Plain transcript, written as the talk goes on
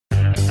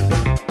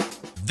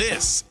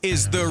This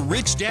is the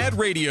Rich Dad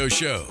Radio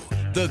Show.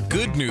 The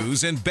good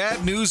news and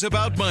bad news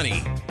about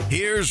money.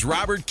 Here's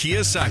Robert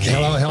Kiyosaki.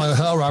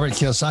 Hello. Robert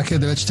Kiyosaki,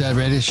 the Rich Dad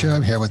Radio Show.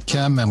 I'm here with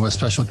Kim and with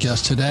special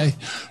guest today,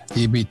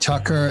 E.B.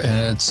 Tucker.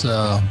 And it's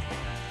a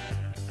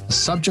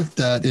subject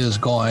that is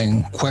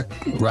going quick,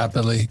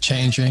 rapidly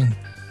changing.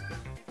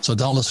 So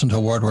don't listen to a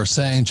word we're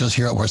saying, just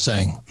hear what we're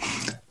saying.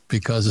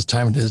 Because it's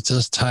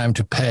just time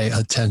to pay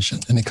attention.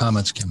 Any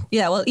comments, Kim?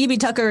 Yeah, well, E.B.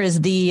 Tucker is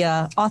the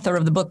author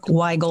of the book,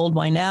 Why Gold,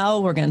 Why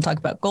Now? We're going to talk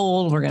about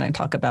gold. We're going to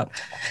talk about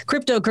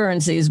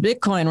cryptocurrencies,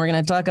 Bitcoin. We're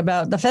going to talk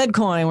about the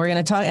FedCoin. We're going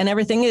to talk, and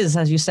everything is,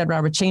 as you said,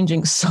 Robert,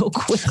 changing so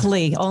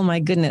quickly. Oh, my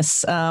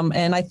goodness.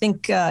 And I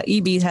think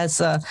E.B. has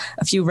a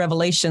few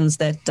revelations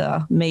that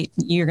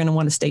you're going to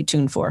want to stay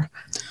tuned for.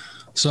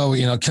 So,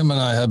 Kim and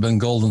I have been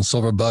gold and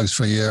silver bugs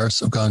for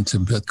years. I've gone to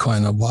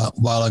Bitcoin a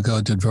while ago,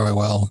 did very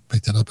well,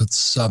 picked it up at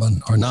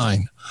 7 or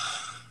 9.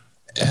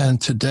 And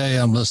today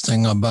I'm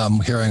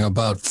hearing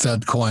about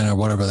FedCoin or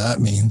whatever that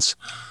means.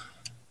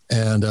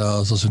 And I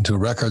was listening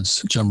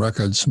to Jim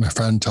Records, my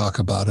friend, talk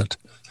about it.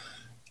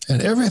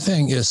 And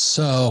everything is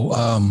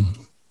so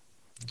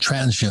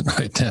transient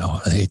right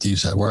now. I hate to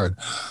use that word.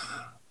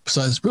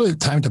 So it's really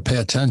time to pay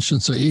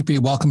attention. So, E.B.,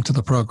 welcome to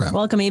the program.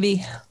 Welcome,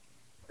 E.B.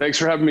 Thanks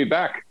for having me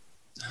back.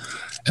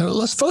 And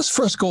let's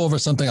first go over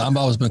something I've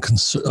always been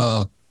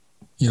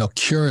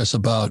curious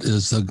about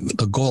is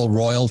the gold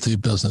royalty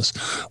business.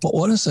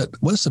 What is it?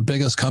 What is the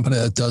biggest company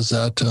that does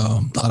that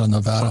out of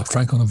Nevada,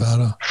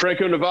 Franco-Nevada?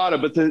 Franco-Nevada.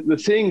 But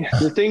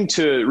the thing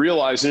to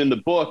realize, and in the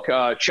book,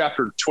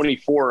 chapter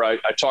 24, I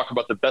talk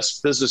about the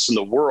best business in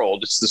the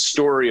world. It's the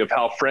story of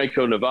how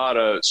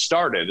Franco-Nevada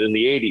started in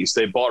the 80s.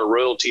 They bought a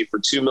royalty for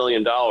 $2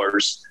 million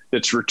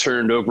that's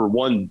returned over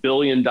 $1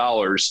 billion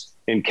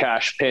in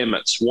cash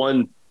payments.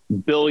 $1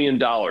 billion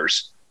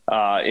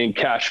in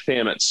cash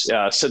payments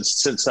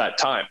since that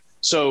time.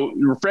 So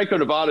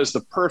Franco-Nevada is the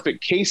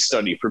perfect case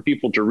study for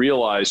people to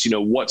realize,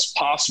 what's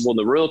possible in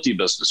the royalty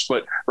business.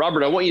 But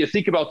Robert, I want you to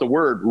think about the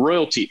word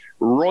royalty,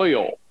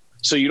 royal.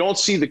 So you don't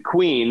see the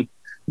queen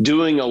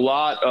doing a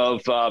lot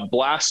of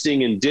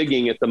blasting and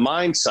digging at the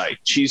mine site.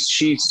 She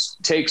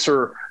takes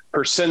her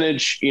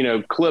percentage,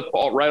 clip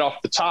right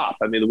off the top.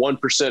 I mean, the 1%,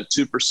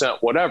 2%,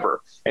 whatever.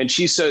 And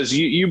she says,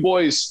 you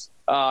boys,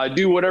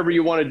 do whatever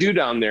you want to do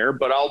down there,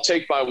 but I'll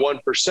take my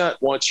 1%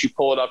 once you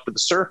pull it up to the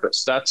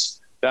surface. That's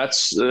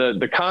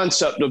the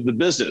concept of the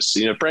business.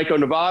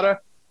 Franco-Nevada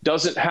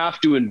doesn't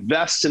have to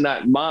invest in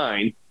that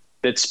mine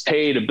that's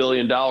paid $1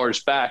 billion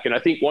back. And I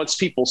think once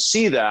people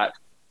see that,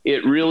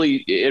 it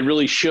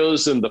really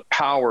shows them the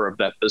power of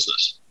that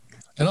business.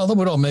 And although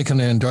we don't make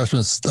any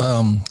endorsements,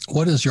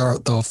 what is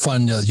the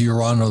fund that you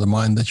run or the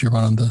mine that you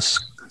run on this?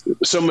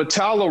 So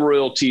Metalla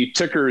Royalty,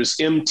 ticker is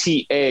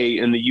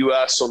MTA in the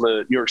U.S. on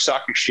the New York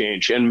Stock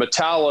Exchange. And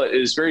Metalla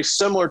is very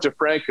similar to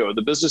Franco.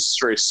 The business is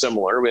very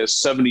similar. We have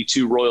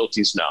 72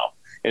 royalties now,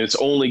 and it's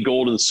only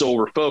gold and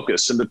silver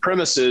focused. And the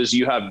premise is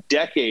you have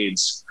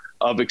decades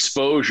of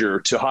exposure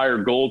to higher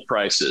gold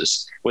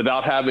prices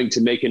without having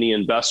to make any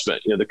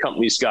investment. The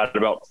company's got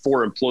about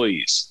 4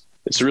 employees.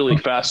 It's really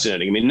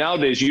fascinating. I mean,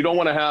 nowadays you don't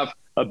want to have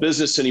a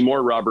business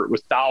anymore, Robert,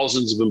 with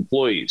thousands of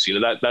employees.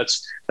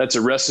 That's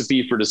a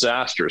recipe for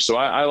disaster. So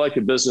I like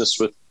a business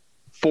with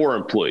 4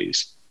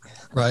 employees.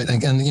 Right.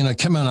 And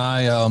Kim and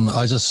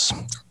I just,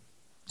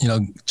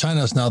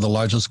 China is now the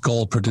largest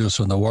gold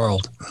producer in the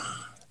world.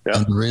 Yeah.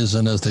 And the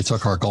reason is they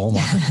took our gold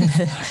mine.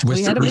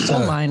 We had a big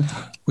gold mine.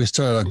 We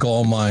started a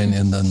gold mine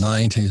in the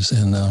 90s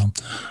in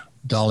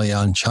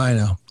Dalian,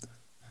 China.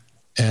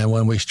 And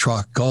when we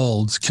struck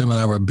gold, Kim and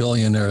I were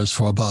billionaires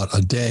for about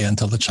a day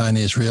until the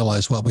Chinese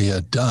realized what we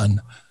had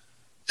done.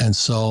 And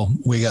so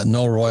we got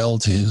no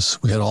royalties.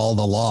 We had all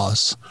the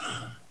loss.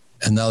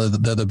 And now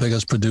they're the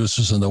biggest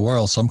producers in the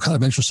world. So I'm kind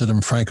of interested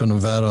in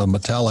Franco-Nevada and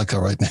Metallica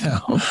right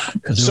now.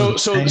 So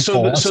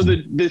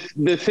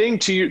the thing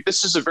to you,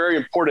 this is a very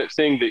important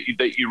thing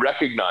that you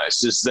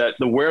recognize is that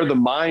where the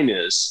mine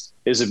is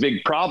a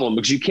big problem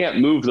because you can't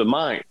move the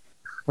mine.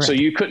 Right. So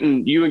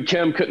you and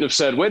Kim couldn't have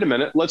said, wait a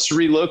minute, let's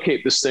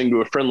relocate this thing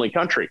to a friendly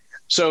country.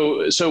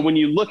 So when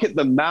you look at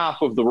the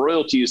map of the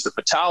royalties that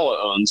Metalla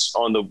owns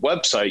on the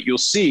website, you'll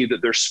see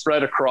that they're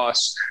spread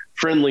across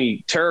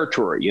friendly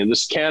territory. And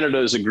Canada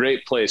is a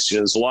great place.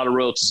 There's a lot of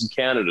royalties in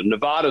Canada.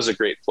 Nevada is a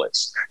great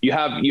place. You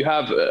have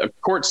a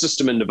court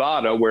system in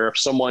Nevada where if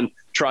someone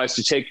tries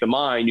to take the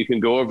mine, you can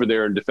go over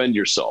there and defend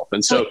yourself.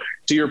 And so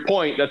to your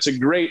point, that's a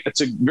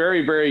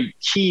very, very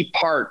key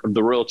part of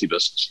the royalty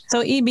business.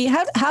 So E.B.,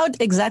 how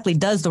exactly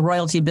does the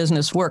royalty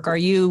business work? Are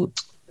you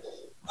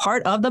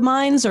part of the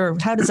mines or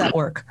how does that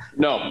work?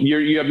 No,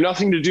 you have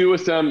nothing to do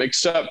with them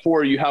except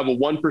for you have a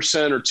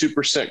 1% or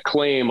 2%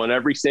 claim on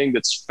everything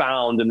that's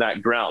found in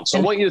that ground. So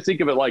I want you to think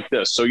of it like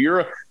this. So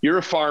you're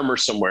a farmer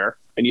somewhere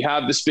and you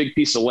have this big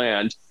piece of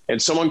land and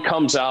someone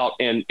comes out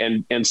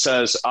and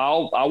says, I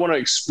want to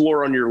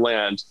explore on your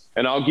land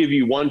and I'll give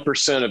you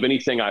 1% of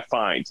anything I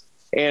find.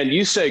 And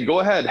you say,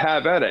 go ahead,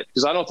 have at it,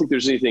 because I don't think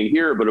there's anything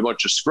here but a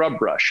bunch of scrub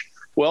brush.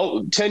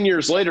 Well, 10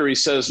 years later, he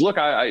says, look,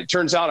 it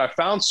turns out I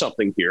found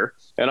something here,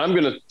 and I'm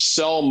going to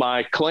sell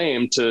my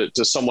claim to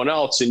someone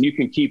else, and you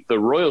can keep the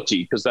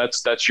royalty because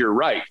that's your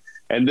right.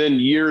 And then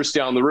years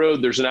down the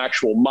road, there's an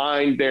actual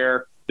mine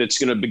there that's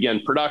going to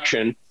begin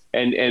production.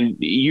 And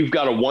you've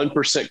got a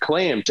 1%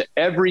 claim to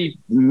every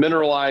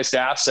mineralized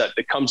asset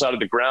that comes out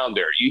of the ground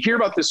there. You hear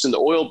about this in the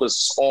oil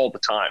business all the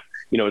time.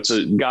 It's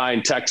a guy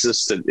in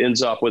Texas that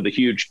ends up with a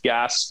huge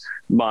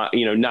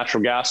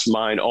natural gas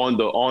mine on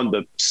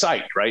the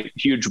site, right?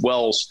 Huge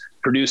wells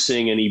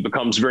producing, and he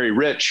becomes very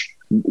rich,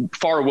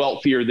 far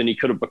wealthier than he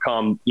could have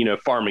become,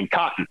 farming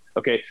cotton.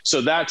 Okay.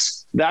 So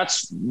that's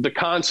the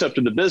concept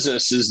of the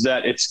business, is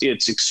that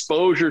it's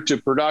exposure to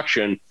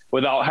production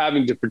without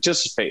having to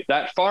participate.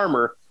 That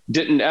farmer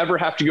didn't ever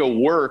have to go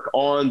work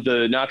on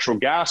the natural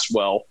gas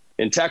well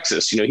in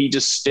Texas. He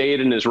just stayed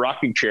in his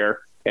rocking chair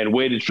and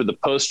waited for the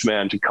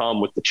postman to come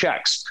with the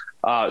checks.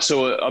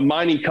 So a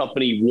mining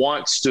company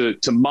wants to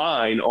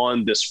mine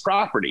on this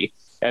property,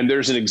 and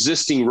there's an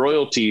existing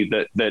royalty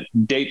that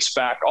dates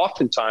back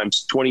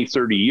oftentimes 20,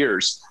 30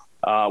 years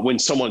when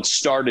someone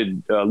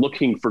started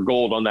looking for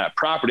gold on that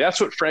property.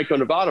 That's what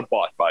Franco-Nevada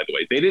bought, by the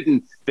way.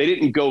 They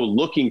didn't go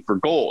looking for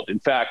gold. In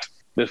fact,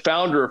 the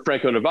founder of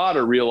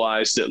Franco-Nevada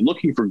realized that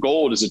looking for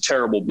gold is a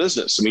terrible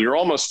business. I mean, you're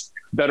almost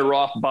better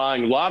off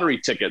buying lottery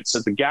tickets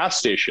at the gas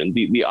station.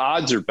 The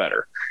odds are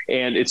better,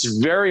 and it's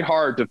very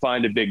hard to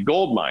find a big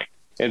gold mine.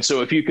 And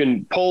so if you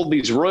can pull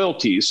these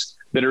royalties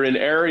that are in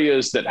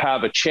areas that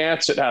have a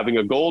chance at having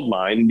a gold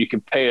mine, and you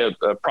can pay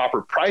a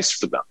proper price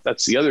for them,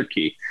 that's the other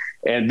key.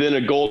 And then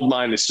a gold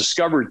mine is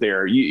discovered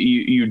there.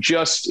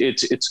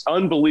 It's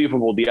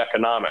unbelievable, the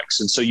economics.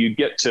 And so you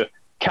get to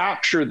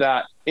capture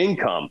that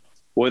income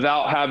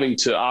without having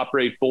to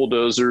operate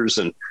bulldozers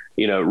and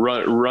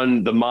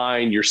run the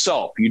mine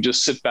yourself. You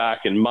just sit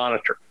back and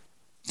monitor.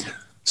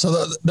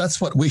 So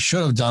that's what we should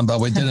have done, but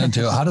we didn't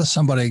do. How does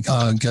somebody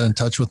get in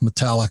touch with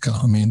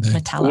Metallica? I mean,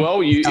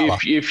 well,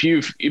 if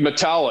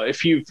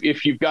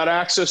you've got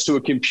access to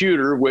a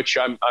computer, which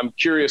I'm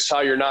curious how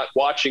you're not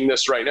watching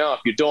this right now. If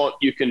you don't,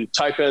 you can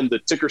type in the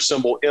ticker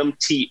symbol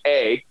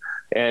MTA,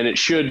 and it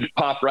should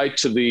pop right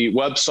to the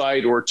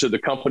website or to the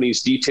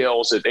company's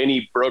details at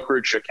any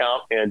brokerage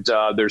account. And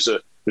there's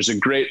a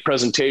great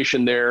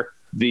presentation there.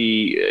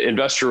 The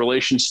investor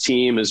relations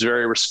team is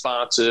very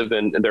responsive,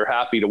 and they're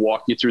happy to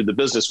walk you through the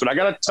business. But I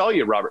got to tell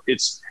you, Robert,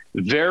 it's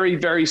very,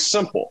 very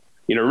simple.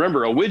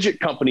 Remember, a widget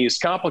company is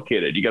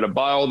complicated. You got to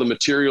buy all the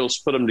materials,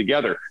 put them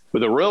together.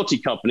 With a royalty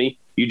company,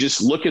 you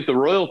just look at the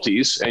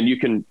royalties and you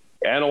can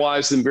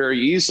analyze them very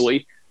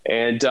easily.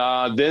 And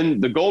then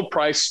the gold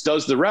price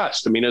does the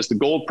rest. I mean, as the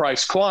gold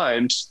price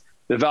climbs,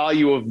 the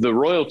value of the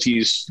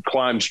royalties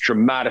climbs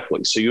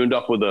dramatically. So you end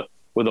up with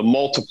a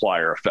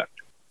multiplier effect.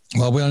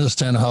 Well, we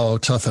understand how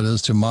tough it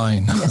is to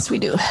mine. Yes, we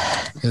do.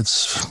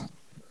 It's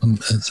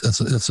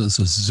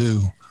a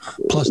zoo.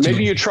 Plus,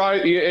 maybe you try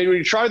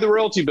the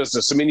royalty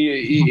business. I mean,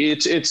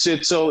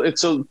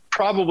 it's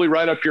probably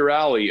right up your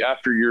alley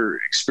after your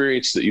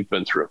experience that you've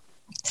been through.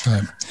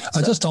 Right.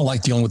 I just don't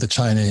like dealing with the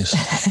Chinese.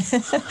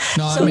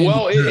 No,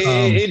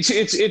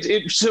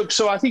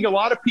 so I think a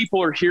lot of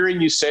people are hearing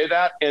you say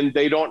that and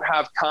they don't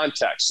have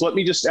context. Let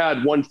me just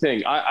add one thing.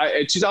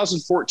 In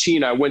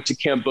 2014, I went to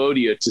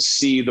Cambodia to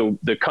see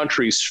the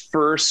country's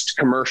first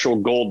commercial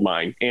gold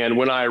mine. And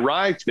when I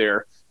arrived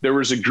there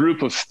was a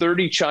group of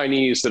 30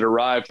 Chinese that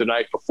arrived the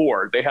night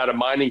before. They had a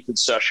mining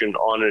concession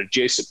on an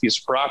adjacent piece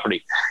of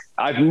property.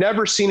 I've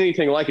never seen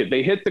anything like it.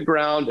 They hit the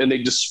ground and they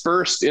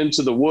dispersed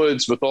into the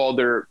woods with all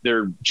their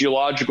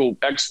geological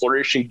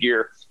exploration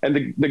gear.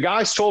 And the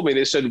guys told me,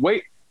 they said,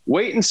 wait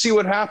and see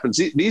what happens.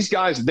 These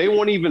guys, they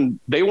won't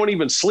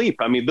even sleep.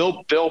 I mean,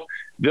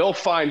 they'll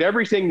find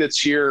everything that's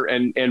here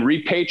and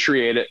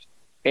repatriate it.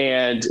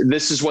 And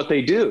this is what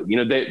they do.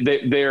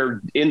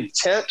 They're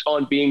intent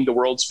on being the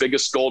world's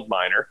biggest gold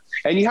miner.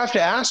 And you have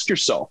to ask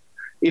yourself,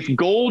 if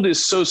gold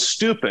is so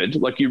stupid,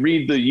 like you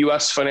read the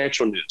U.S.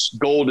 financial news,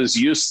 gold is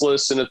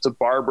useless and it's a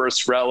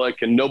barbarous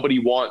relic and nobody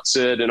wants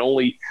it, and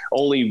only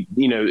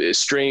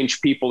strange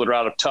people that are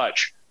out of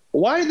touch.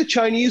 Why do the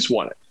Chinese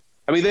want it?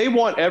 I mean, they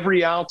want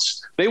every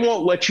ounce. They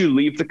won't let you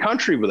leave the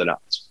country with an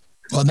ounce.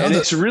 Well, and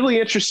it's really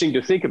interesting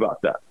to think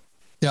about that.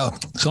 Yeah.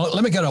 So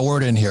let me get a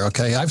word in here.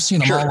 Okay. I've seen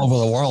them all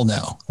over the world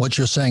now. What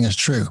you're saying is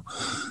true.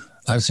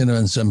 I've seen them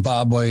in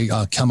Zimbabwe,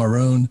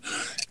 Cameroon,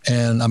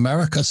 and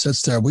America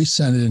sits there. We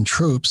send in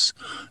troops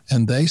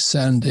and they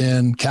send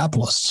in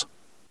capitalists.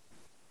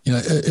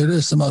 It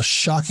is the most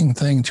shocking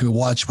thing to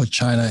watch what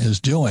China is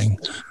doing.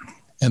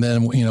 And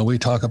then, we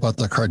talk about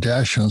the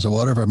Kardashians or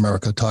whatever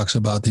America talks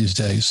about these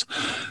days.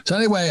 So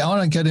anyway, I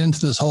want to get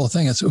into this whole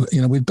thing. It's,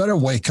 we'd better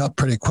wake up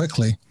pretty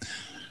quickly.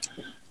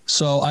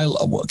 So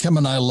Kim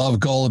and I love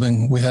gold. I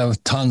mean, we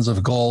have tons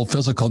of gold,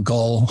 physical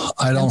gold.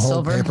 I don't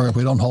hold paper.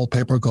 We don't hold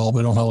paper gold.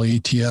 We don't hold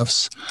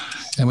ETFs,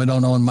 and we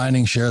don't own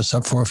mining shares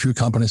except for a few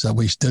companies that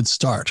we did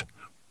start.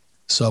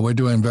 So we're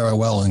doing very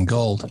well in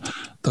gold.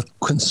 The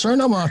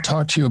concern I want to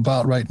talk to you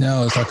about right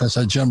now is, like I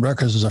said, Jim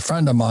Rickers is a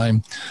friend of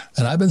mine,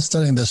 and I've been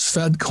studying this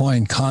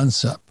FedCoin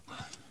concept.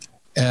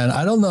 And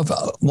I don't know if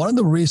one of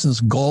the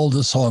reasons gold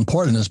is so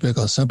important is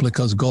simply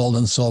because gold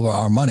and silver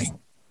are money.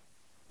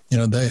 You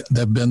know,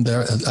 they've been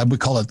there. We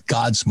call it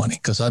God's money,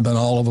 because I've been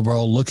all over the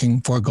world looking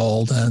for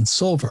gold and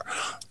silver,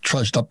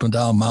 trudged up and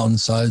down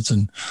mountainsides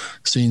and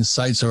seen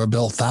sites that were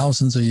built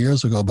thousands of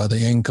years ago by the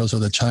Incas or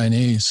the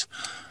Chinese.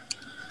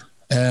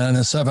 And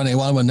in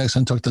 71, when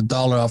Nixon took the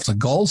dollar off the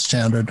gold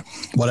standard,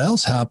 what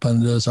else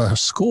happened is our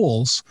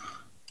schools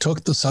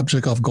took the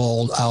subject of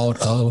gold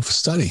out of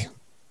study.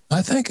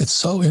 I think it's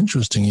so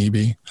interesting,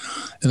 E.B.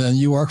 And then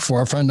you work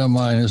for a friend of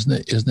mine.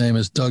 His name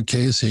is Doug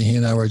Casey. He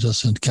and I were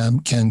just in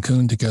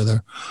Cancun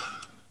together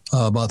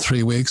about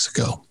 3 weeks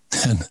ago.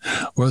 And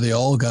we're the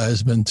old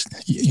guys been,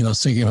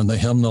 singing from the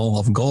hymnal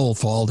of gold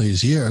for all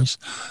these years.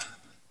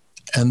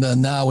 And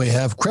then now we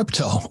have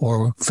crypto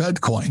or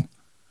FedCoin.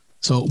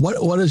 So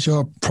what is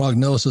your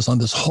prognosis on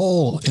this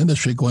whole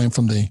industry going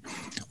from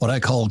what I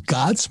call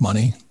God's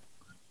money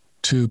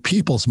to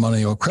people's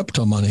money or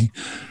crypto money,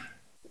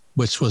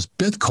 which was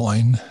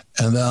Bitcoin,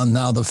 and then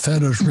now the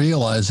Fed is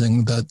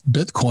realizing that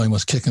Bitcoin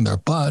was kicking their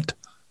butt,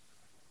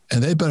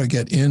 and they better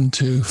get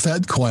into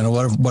FedCoin,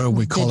 or whatever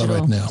we call it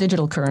right now.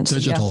 Digital currency.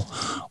 Digital.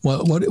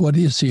 Yeah. What do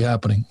you see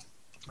happening?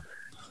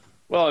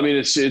 Well, I mean,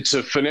 it's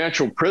a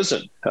financial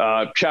prison.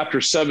 Chapter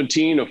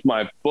 17 of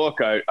my book,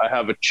 I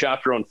have a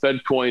chapter on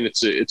FedCoin.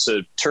 It's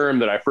a term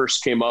that I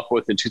first came up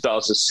with in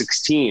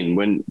 2016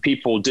 when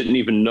people didn't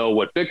even know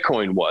what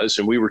Bitcoin was,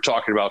 and we were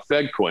talking about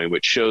FedCoin,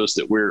 which shows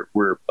that we're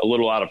a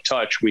little out of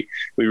touch. We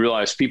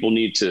realize people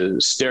need to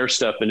stair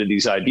step into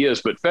these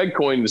ideas, but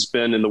FedCoin has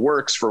been in the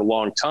works for a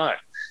long time.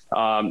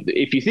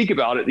 If you think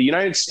about it, the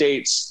United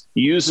States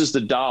uses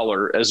the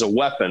dollar as a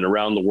weapon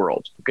around the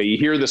world. Okay, you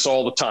hear this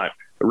all the time.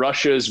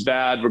 Russia is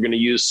bad. We're going to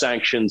use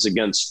sanctions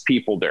against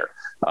people there.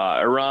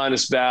 Iran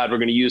is bad. We're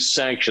going to use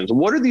sanctions.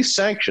 What are these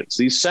sanctions?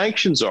 These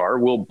sanctions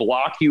will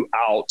block you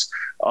out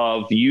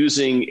of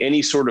using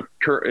any sort of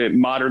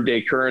modern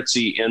day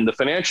currency in the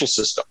financial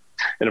system.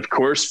 And of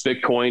course,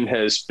 Bitcoin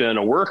has been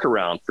a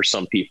workaround for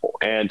some people.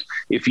 And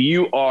if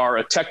you are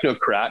a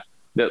technocrat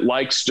that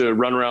likes to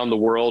run around the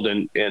world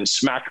and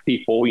smack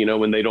people,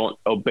 when they don't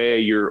obey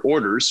your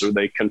orders or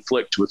they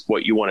conflict with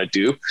what you want to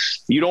do,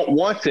 you don't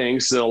want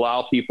things that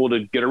allow people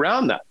to get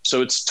around that.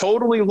 So it's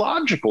totally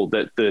logical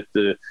that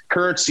the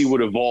currency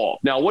would evolve.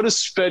 Now, what does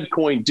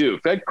FedCoin do?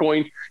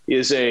 FedCoin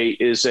is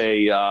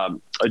a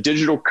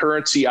digital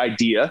currency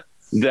idea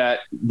that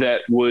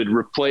would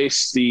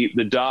replace the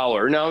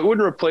dollar. Now, it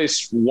wouldn't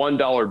replace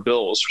 $1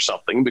 bills or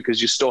something,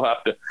 because you still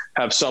have to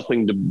have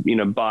something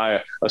to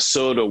buy a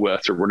soda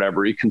with or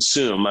whatever you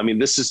consume. I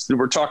mean,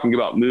 we're talking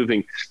about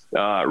moving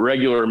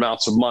regular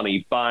amounts of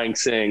money, buying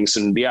things,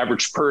 and the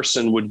average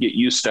person would get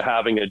used to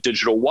having a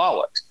digital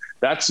wallet.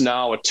 That's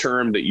now a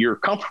term that you're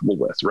comfortable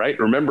with, right?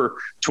 Remember,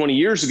 20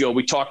 years ago,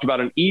 we talked about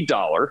an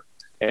e-dollar,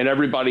 and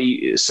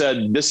everybody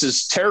said, this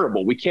is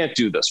terrible. We can't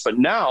do this. But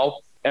now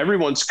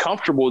everyone's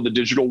comfortable with the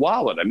digital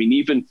wallet. I mean,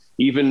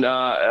 even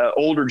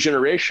older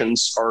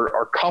generations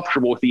are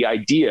comfortable with the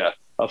idea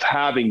of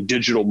having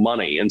digital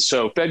money. And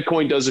so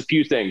FedCoin does a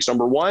few things.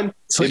 Number one,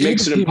 it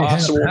makes it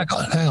impossible.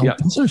 Hang on.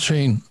 Yeah.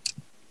 Shane,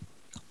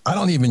 I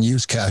don't even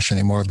use cash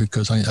anymore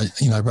because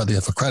I'd rather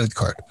have a credit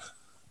card.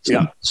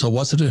 So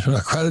what's the difference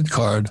between a credit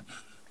card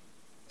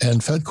and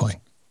FedCoin?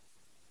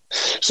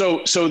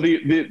 So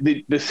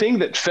the thing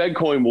that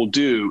FedCoin will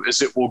do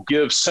is it will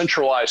give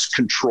centralized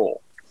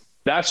control.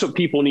 That's what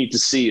people need to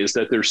see, is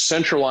that there's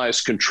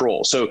centralized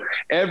control. So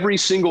every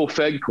single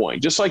FedCoin,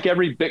 just like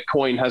every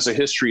Bitcoin, has a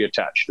history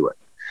attached to it.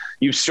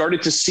 You've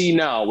started to see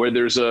now where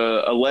there's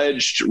a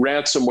alleged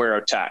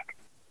ransomware attack,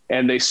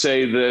 and they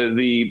say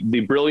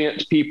the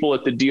brilliant people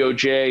at the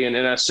DOJ and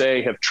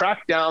NSA have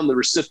tracked down the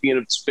recipient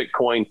of this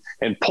Bitcoin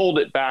and pulled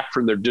it back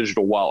from their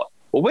digital wallet.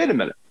 Well, wait a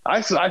minute.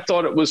 I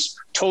thought it was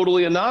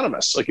totally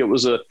anonymous, like it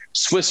was a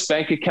Swiss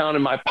bank account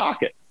in my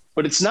pocket,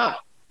 but it's not.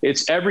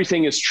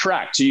 Everything is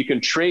tracked. So you can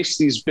trace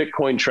these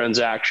Bitcoin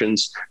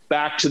transactions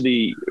back to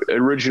the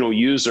original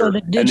user. So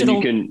and then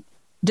you can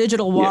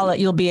digital wallet,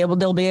 they'll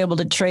be able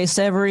to trace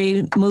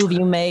every move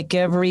you make,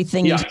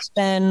 everything you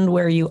spend,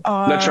 where you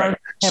are. That's right.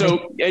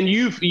 So, and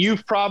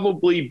you've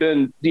probably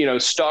been,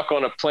 stuck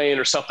on a plane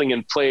or something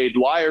and played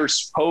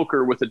liar's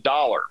poker with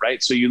 $1,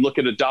 right? So you look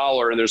at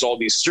 $1 and there's all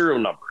these serial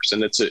numbers,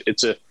 and it's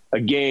a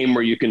game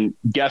where you can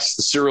guess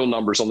the serial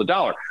numbers on the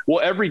dollar.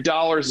 Well, every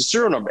dollar is a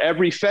serial number.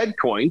 Every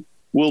FedCoin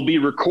will be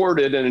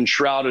recorded and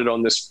enshrouded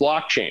on this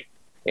blockchain.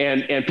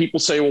 And people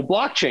say, well,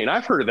 blockchain,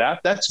 I've heard of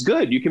that. That's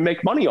good. You can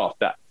make money off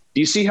that. Do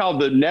you see how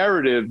the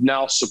narrative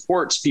now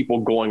supports people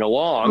going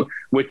along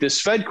with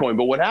this FedCoin?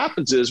 But what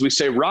happens is we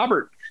say,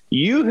 Robert,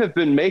 you have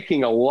been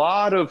making a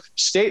lot of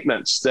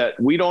statements that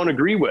we don't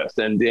agree with.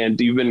 And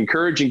you've been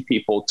encouraging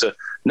people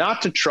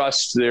not to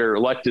trust their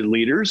elected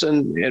leaders.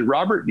 And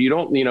Robert,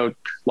 a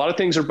lot of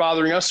things are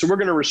bothering us. So we're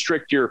going to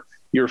restrict your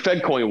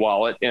FedCoin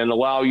wallet and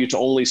allow you to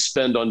only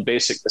spend on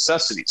basic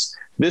necessities.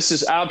 This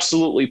is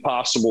absolutely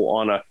possible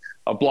on a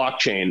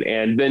blockchain.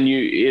 And then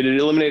it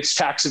eliminates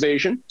tax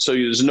evasion. So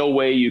there's no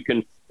way you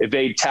can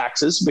evade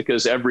taxes,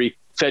 because every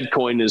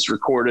FedCoin is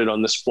recorded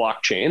on this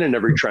blockchain and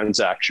every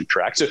transaction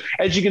tracked. So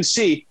as you can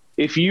see,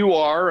 if you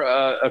are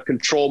a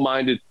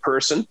control-minded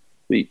person,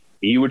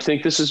 you would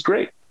think this is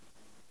great.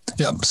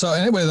 Yeah. So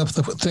anyway, the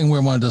thing we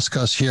want to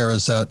discuss here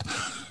is that,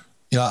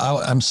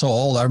 I'm so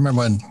old. I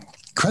remember when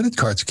credit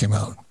cards came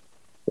out.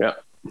 Yeah.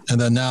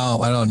 And then now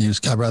I'd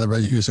rather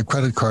use a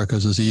credit card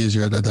because it's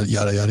easier, yada,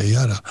 yada,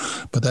 yada.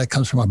 But that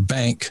comes from a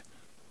bank.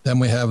 Then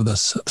we have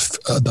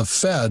the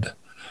Fed.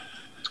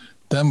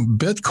 Then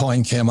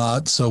Bitcoin came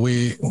out. So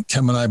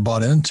Kim and I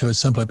bought into it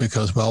simply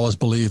because we always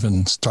believe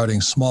in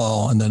starting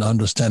small and then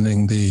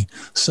understanding the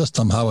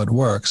system, how it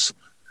works.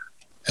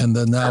 And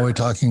then now we're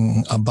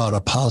talking about a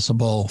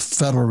possible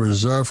Federal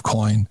Reserve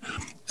coin.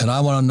 And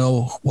I want to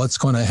know what's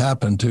going to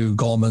happen to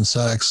Goldman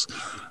Sachs,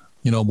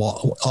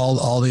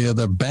 all the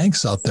other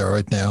banks out there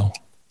right now,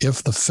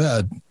 if the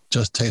Fed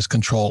just takes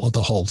control of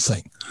the whole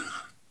thing.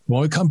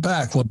 When we come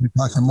back, we'll be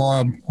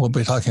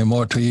talking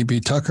more to E.B.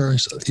 Tucker.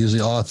 He's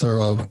the author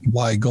of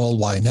Why Gold,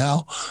 Why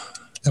Now?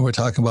 And we're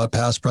talking about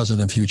past, present,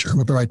 and future.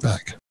 We'll be right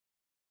back.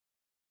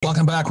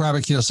 Welcome back,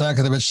 Robert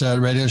Kiyosaki, the Rich Dad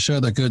Radio Show,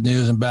 the good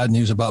news and bad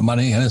news about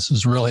money. And this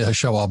is really a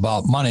show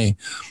about money,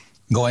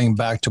 going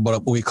back to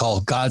what we call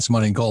God's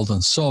money, gold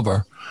and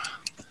silver.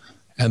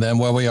 And then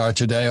where we are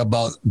today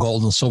about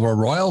gold and silver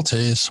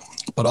royalties,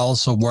 but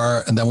also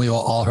and then we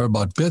all heard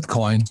about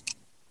Bitcoin.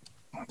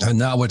 And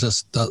now we're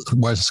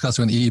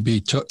discussing with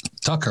E.B.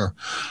 Tucker,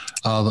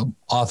 the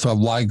author of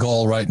Why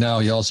Gold right now.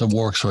 He also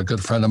works for a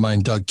good friend of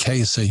mine, Doug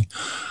Casey.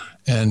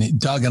 And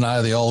Doug and I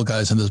are the old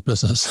guys in this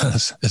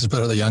business. It's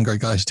better the younger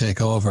guys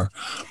take over.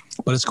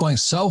 But it's going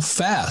so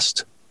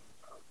fast.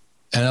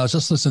 And I was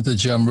just listening to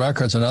Jim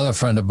Records, another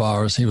friend of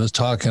ours. He was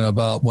talking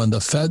about when the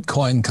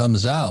FedCoin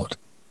comes out.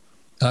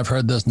 And I've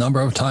heard this number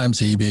of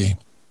times, EB,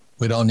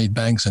 we don't need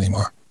banks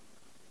anymore.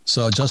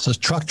 So just as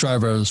truck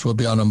drivers will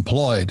be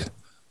unemployed,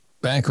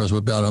 bankers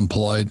would be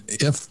unemployed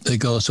if it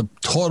goes to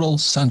total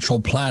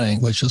central planning,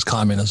 which is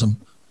communism,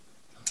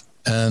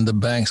 and the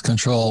banks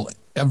control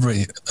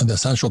the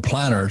central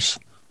planners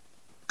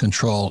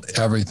control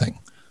everything.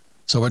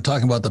 So we're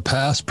talking about the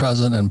past,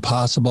 present, and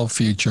possible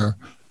future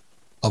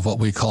of what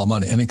we call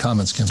money. Any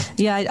comments, Kim?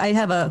 Yeah, I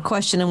have a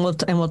question, and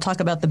we'll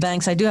talk about the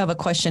banks. I do have a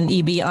question,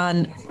 EB,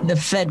 on the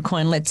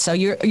FedCoin. So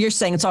you're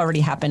saying it's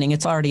already happening.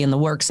 It's already in the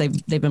works.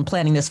 They've been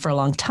planning this for a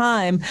long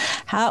time.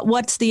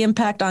 What's the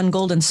impact on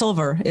gold and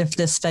silver if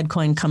this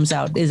FedCoin comes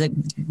out? Is it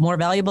more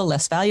valuable,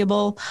 less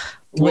valuable?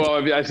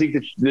 Well, I think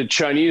the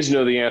Chinese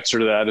know the answer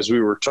to that as we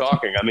were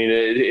talking. I mean,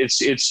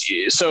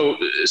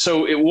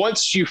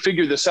 once you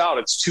figure this out,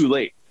 it's too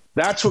late.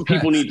 That's what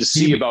people need to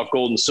see about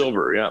gold and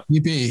silver. Yeah.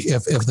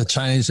 If the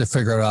Chinese have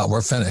figured it out,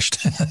 we're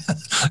finished.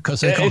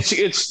 Because I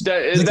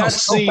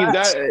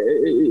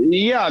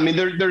mean,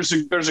 there's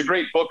a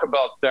great book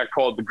about that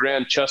called The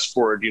Grand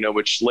Chessboard,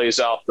 which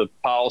lays out the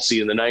policy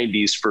in the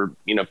 90s for,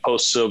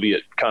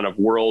 post-Soviet kind of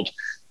world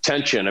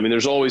tension. I mean,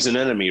 there's always an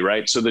enemy,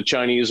 right? So the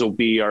Chinese will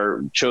be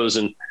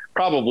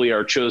probably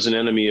our chosen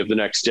enemy of the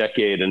next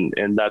decade.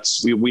 And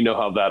that's, we know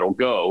how that'll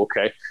go.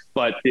 Okay.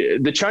 But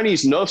the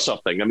Chinese know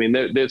something. I mean,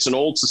 it's an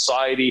old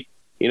society,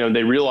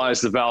 they realize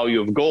the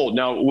value of gold.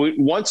 Now,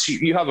 once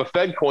you have a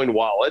FedCoin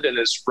wallet, and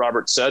as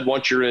Robert said,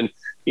 once you're in,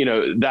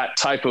 that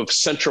type of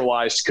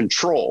centralized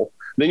control,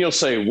 then you'll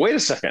say, wait a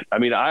second. I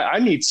mean, I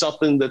need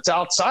something that's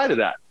outside of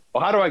that.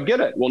 Well, how do I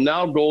get it? Well,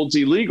 now gold's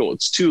illegal.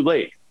 It's too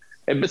late.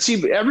 But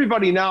see,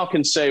 everybody now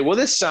can say, well,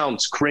 this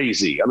sounds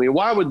crazy. I mean,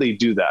 why would they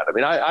do that?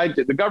 I mean,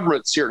 the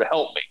government's here to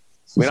help me.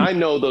 I mean, I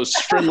know those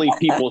friendly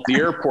people at the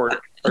airport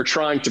are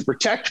trying to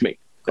protect me.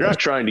 They're not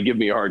trying to give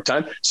me a hard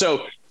time.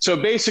 So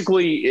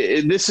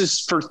basically, this is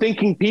for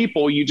thinking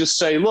people. You just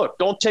say, look,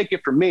 don't take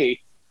it from me.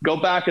 Go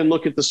back and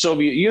look at the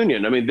Soviet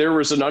Union. I mean, there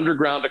was an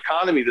underground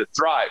economy that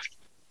thrived.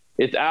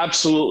 It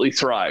absolutely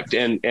thrived.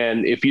 And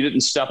if you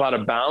didn't step out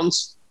of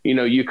bounds,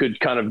 you could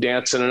kind of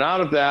dance in and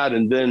out of that.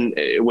 And then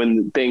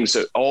when things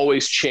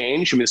always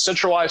change, I mean,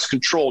 centralized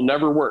control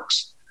never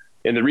works.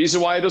 And the reason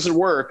why it doesn't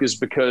work is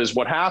because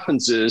what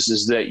happens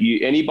is that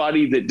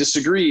anybody that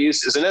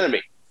disagrees is an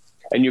enemy,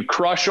 and you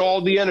crush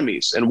all the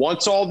enemies. And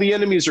once all the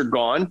enemies are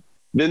gone,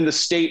 then the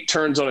state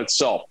turns on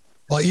itself.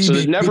 Well, so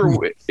it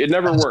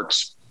never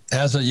works.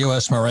 As a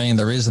U.S. Marine,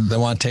 the reason they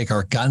want to take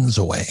our guns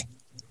away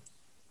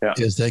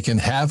is they can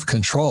have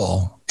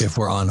control if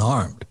we're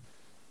unarmed.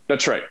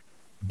 That's right.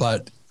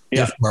 But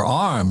if we're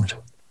armed,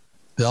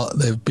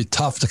 they'd be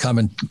tough to come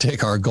and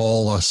take our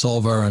gold or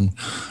silver and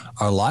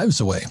our lives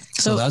away.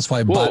 So that's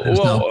why Biden is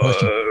now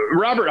pushing.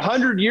 Robert,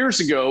 100 years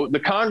ago, the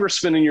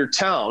congressman in your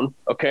town,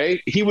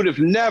 he would have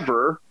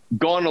never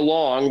gone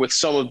along with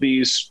some of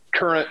these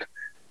current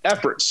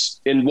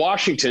efforts in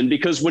Washington,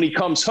 because when he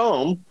comes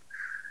home,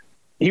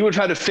 he would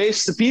have had to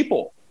face the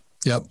people.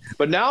 Yep.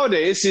 But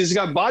nowadays, he's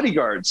got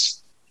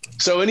bodyguards.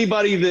 So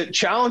anybody that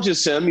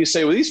challenges him, you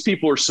say, well, these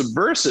people are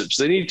subversives.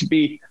 They need to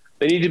be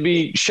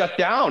shut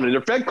down, and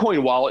their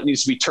FedCoin wallet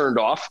needs to be turned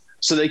off,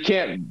 so they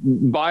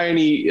can't buy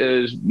any,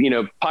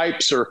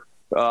 pipes or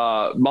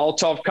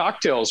Molotov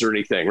cocktails or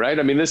anything, right?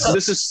 I mean, this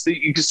is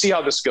you can see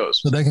how this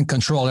goes. So they can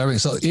control everything.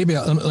 So EB,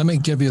 let me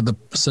give you the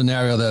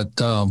scenario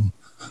that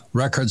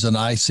records and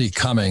I see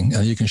coming,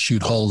 and you can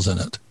shoot holes in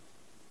it.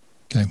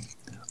 Okay.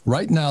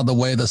 Right now, the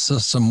way the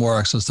system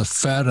works is the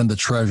Fed and the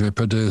Treasury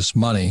produce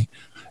money.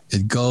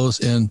 It goes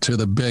into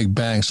the big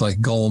banks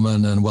like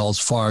Goldman and Wells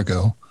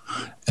Fargo.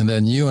 And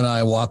then you and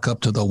I walk up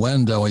to the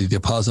window, we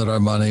deposit our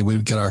money, we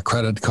get our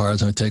credit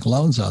cards, and we take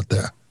loans out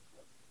there.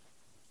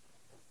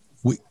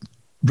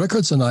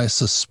 Rickards and I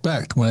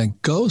suspect when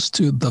it goes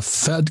to the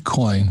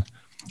FedCoin,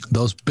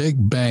 those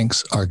big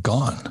banks are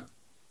gone.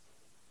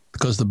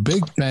 Because the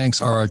big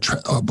banks are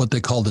what they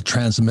call the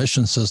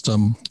transmission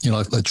system,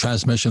 like the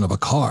transmission of a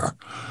car.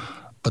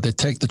 But they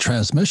take the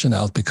transmission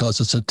out because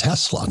it's a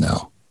Tesla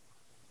now.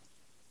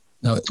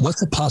 Now,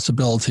 what's the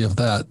possibility of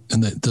that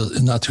in the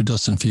not too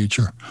distant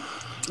future?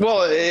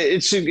 Well,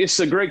 it's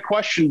a great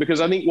question,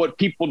 because I think what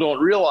people don't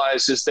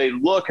realize is they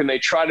look and they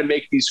try to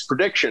make these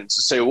predictions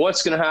and say, well,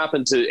 what's going to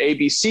happen to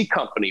ABC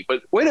company?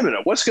 But wait a minute,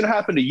 what's going to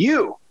happen to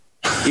you?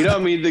 I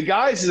mean, the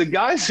guys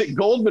at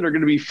Goldman are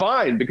going to be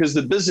fine because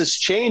the business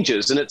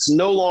changes and it's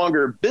no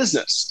longer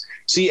business.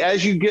 See,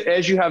 as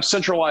you have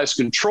centralized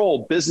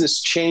control,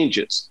 business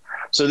changes.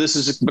 So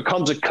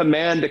becomes a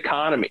command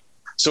economy.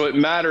 So it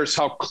matters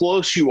how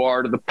close you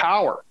are to the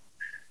power.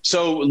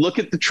 So look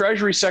at the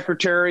Treasury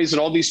secretaries and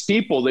all these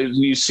people.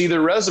 You see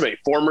their resume,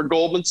 former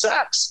Goldman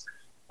Sachs.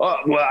 Well,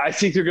 I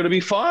think they're going to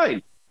be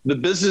fine. The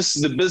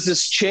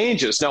business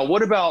changes. Now,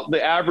 what about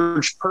the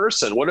average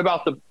person? What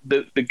about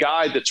the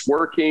guy that's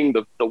working,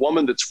 the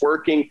woman that's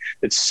working,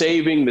 that's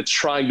saving, that's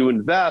trying to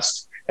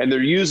invest, and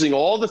they're using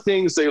all the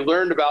things they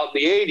learned about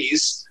in the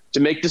 80s to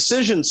make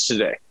decisions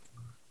today?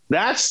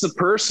 That's the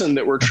person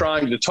that we're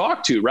trying to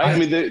talk to, right? I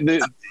mean,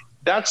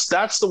 that's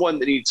the one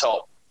that needs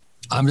help.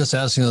 I'm just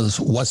asking us,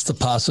 what's the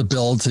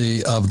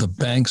possibility of the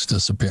banks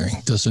disappearing,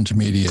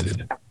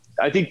 disintermediated?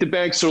 I think the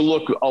banks will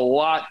look a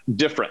lot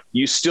different.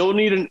 You still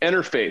need an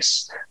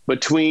interface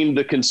between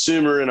the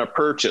consumer and a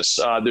purchase.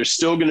 There's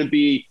still going to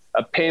be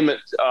a payment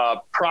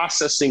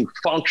processing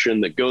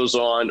function that goes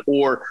on,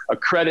 or a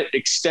credit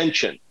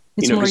extension.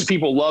 Because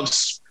people love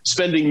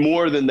spending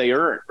more than they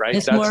earn, right?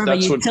 It's more of a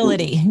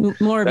utility,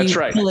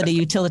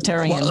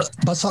 utilitarian. Well,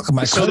 let's talk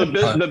about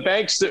the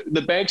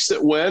banks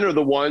that win are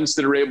the ones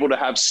that are able to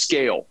have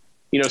scale.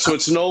 So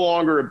it's no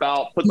longer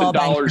about put the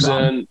dollars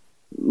in,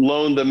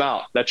 loan them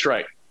out. That's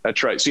right.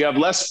 So you have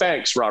less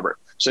banks, Robert.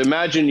 So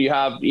imagine you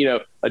have,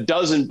 a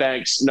dozen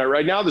banks. Now,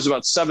 right now, there's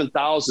about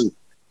 7,000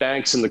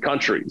 banks in the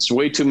country. It's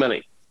way too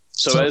many.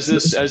 So as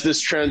this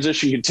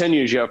transition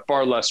continues, you have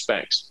far less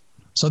banks.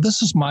 So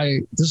this is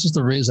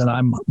the reason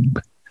I'm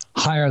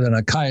higher than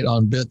a kite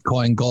on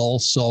Bitcoin,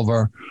 gold,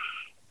 silver,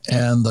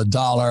 and the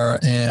dollar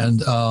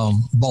and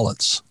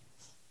bullets.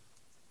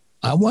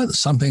 I want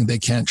something they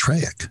can't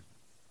track.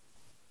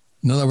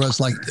 In other words,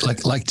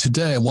 like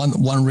today,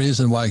 one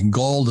reason why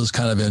gold is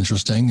kind of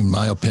interesting, in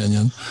my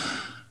opinion,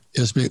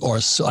 is what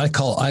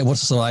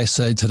do I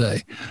say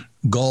today?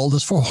 Gold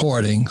is for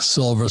hoarding,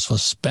 silver is for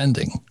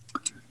spending.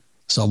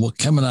 So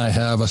Kim and I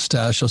have a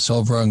stash of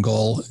silver and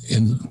gold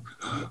in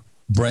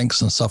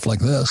Brinks and stuff like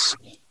this.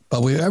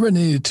 But we ever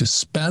needed to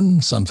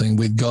spend something,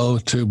 we'd go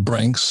to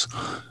Brinks,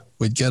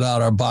 we'd get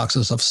out our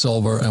boxes of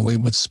silver, and we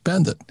would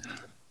spend it.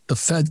 The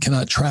Fed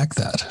cannot track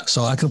that.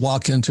 So I could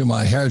walk into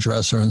my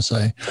hairdresser and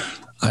say,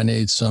 I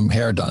need some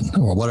hair done,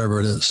 or whatever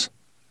it is.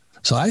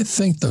 So I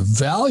think the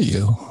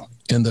value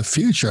in the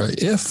future,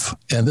 if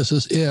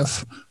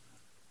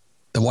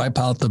they wipe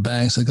out the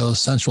banks and go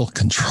central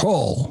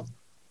control,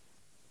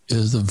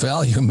 is the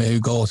value may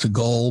go to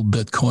gold,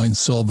 Bitcoin,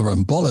 silver,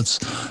 and bullets,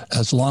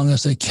 as long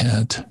as they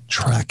can't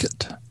track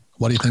it.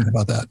 What do you think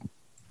about that?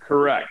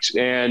 Correct.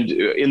 And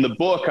in the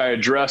book, I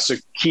address a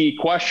key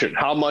question: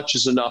 how much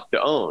is enough to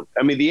own?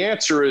 I mean, the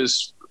answer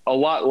is a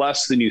lot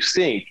less than you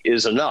think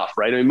is enough,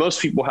 right? I mean,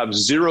 most people have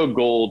zero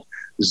gold,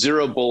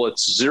 zero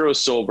bullets, zero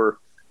silver.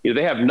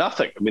 They have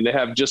nothing. I mean, they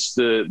have just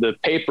the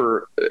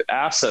paper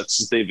assets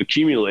that they've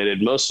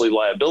accumulated, mostly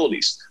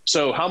liabilities.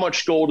 So how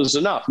much gold is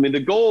enough? I mean, the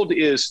gold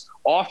is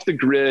off the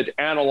grid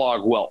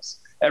analog wealth.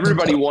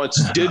 Everybody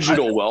wants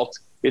digital wealth.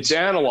 It's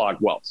analog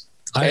wealth.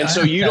 And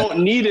so you don't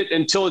need it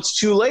until it's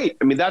too late.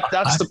 I mean,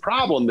 that's the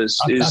problem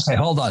okay,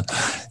 hold on.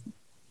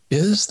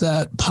 Is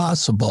that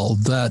possible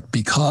that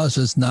because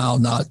it's now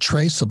not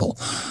traceable,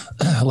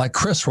 like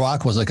Chris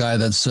Rock was a guy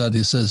that said,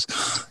 he says,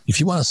 if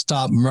you want to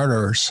stop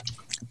murderers,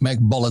 make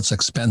bullets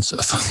expensive.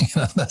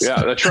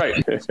 That's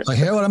right. So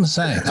hear what I'm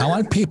saying. I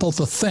want people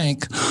to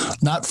think,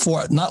 not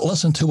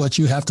listen to what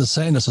you have to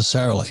say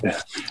necessarily.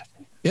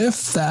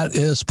 If that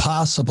is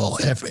possible,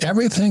 if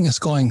everything is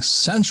going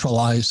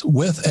centralized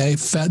with a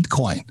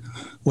FedCoin,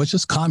 which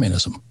is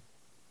communism,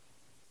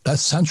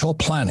 that's central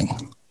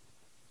planning,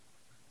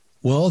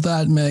 will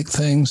that make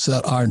things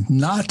that are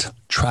not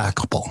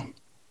trackable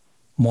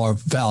more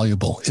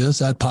valuable? Is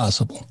that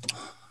possible?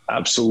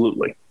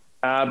 Absolutely.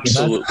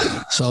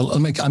 So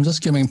I'm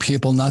just giving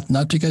people not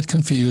to get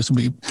confused.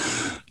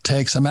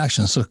 take some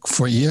action. So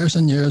for years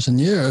and years and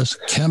years,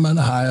 Kim and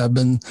I have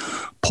been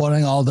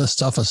putting all this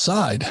stuff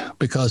aside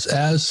because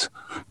as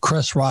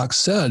Chris Rock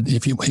said,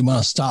 if you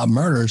want to stop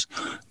murders,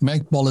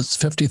 make bullets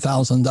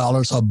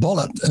 $50,000 a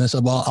bullet. And I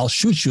said, well, I'll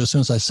shoot you as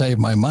soon as I save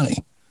my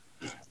money.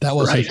 That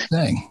was his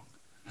thing.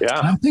 Yeah.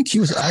 And I think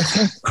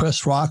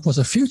Chris Rock was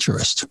a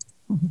futurist.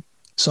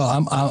 So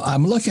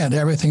I'm looking at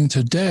everything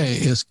today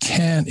is,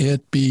 can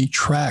it be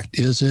tracked?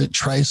 Is it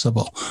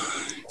traceable?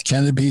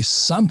 Can it be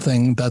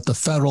something that the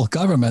federal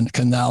government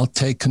can now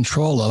take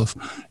control of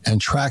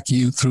and track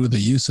you through the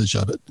usage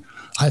of it?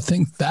 I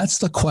think that's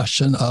the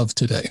question of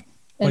today.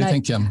 What do you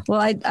think, Kim?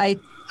 Well,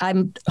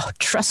 I'm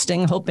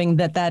trusting, hoping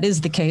that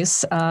is the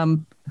case.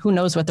 Who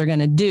knows what they're going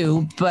to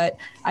do, but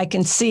I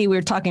can see, we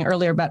were talking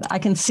earlier about, I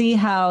can see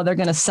how they're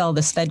going to sell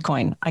this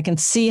FedCoin. I can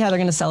see how they're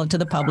going to sell it to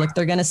the public.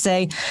 They're going to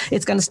say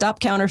it's going to stop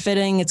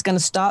counterfeiting. It's going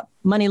to stop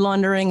money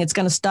laundering. It's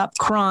going to stop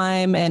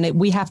crime. And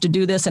we have to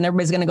do this. And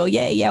everybody's going to go,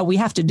 yeah, we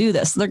have to do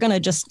this. They're going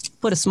to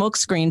just put a smoke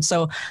screen.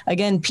 So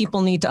again,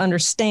 people need to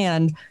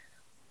understand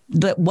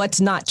that what's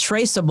not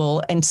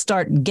traceable and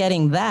start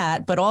getting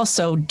that, but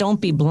also don't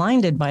be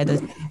blinded by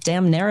the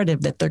damn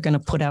narrative that they're going to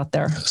put out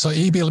there. So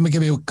EB, I'm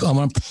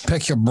going to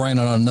pick your brain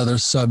on another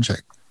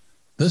subject.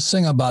 This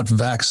thing about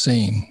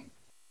vaccine,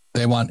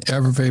 they want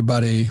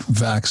everybody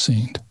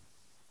vaccinated.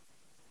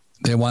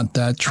 They want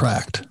that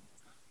tracked.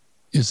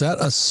 Is that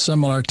a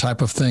similar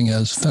type of thing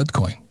as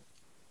FedCoin?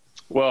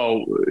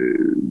 Well,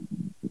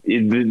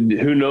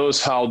 who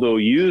knows how they'll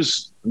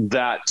use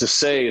that to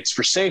say it's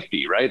for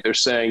safety, right? They're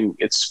saying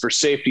it's for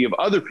safety of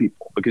other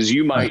people because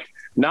you might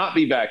not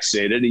be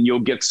vaccinated and you'll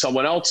get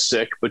someone else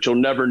sick, but you'll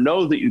never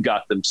know that you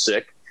got them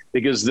sick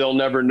because they'll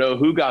never know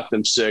who got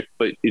them sick,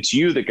 but it's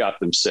you that got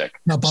them sick.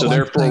 No, so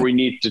therefore we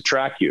need to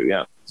track you.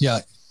 Yeah. Yeah.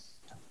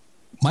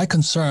 My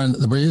concern,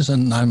 the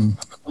reason I'm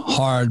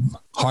hard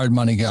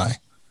money guy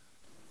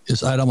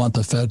is I don't want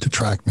the Fed to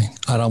track me.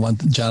 I don't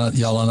want Janet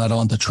Yellen. I don't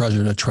want the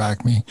Treasury to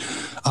track me.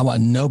 I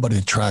want nobody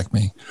to track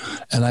me.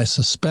 And I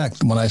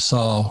suspect when I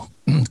saw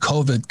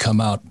COVID come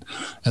out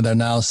and they're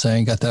now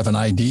saying got to have an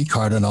ID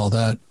card and all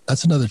that,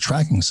 that's another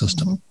tracking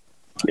system.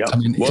 Yeah. I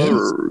mean,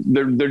 well,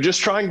 they're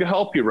just trying to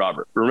help you,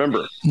 Robert.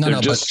 Remember,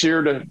 they're just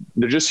here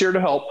to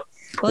help.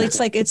 Well, it's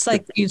like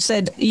you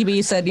said, EB,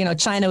 you said,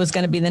 China was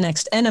going to be the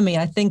next enemy.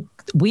 I think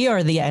we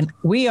are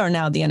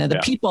now the enemy.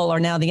 The people are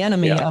now the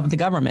enemy of the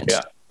government.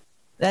 Yeah.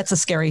 That's a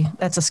scary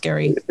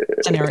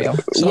scenario.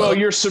 Well,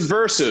 you're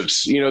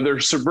subversives.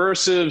 They're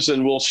subversives,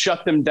 and we'll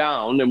shut them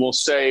down, and we'll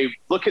say,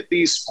 look at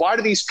these. Why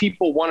do these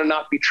people want to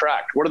not be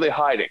tracked? What are they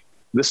hiding?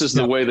 This is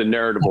the way the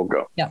narrative will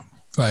go. Yeah.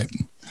 Right.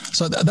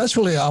 So that's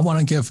really, I want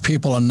to give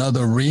people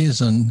another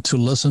reason to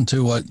listen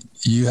to what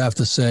you have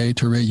to say,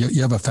 to read.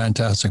 You have a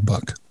fantastic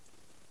book,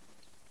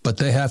 but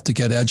they have to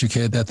get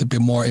educated. They have to be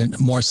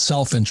more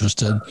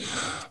self-interested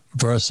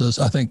versus,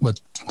 I think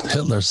what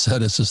Hitler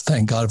said is just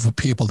thank God for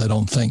people that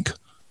don't think.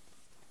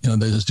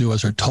 They just do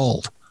as they're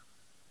told.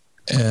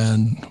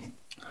 And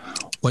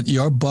what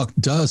your book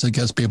does, it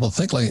gets people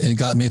thinking. It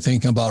got me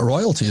thinking about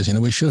royalties.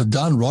 We should have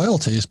done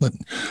royalties, but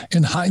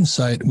in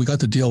hindsight, we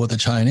got to deal with the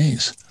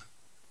Chinese.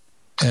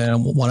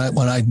 And when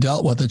I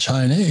dealt with the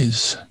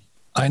Chinese,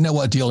 I know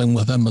what dealing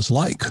with them is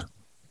like.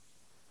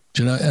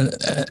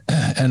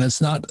 And it's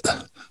not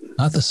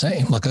the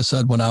same. Like I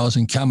said, when I was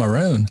in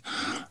Cameroon,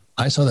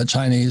 I saw the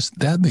Chinese.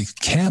 They had these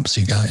camps,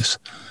 you guys,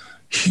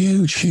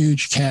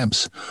 huge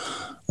camps.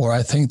 Or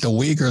I think the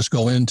Uyghurs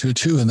go into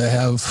too, and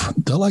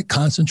they're like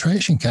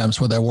concentration camps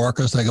where they're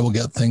workers, they go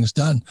get things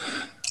done.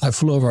 I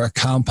flew over a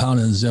compound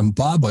in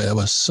Zimbabwe. It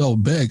was so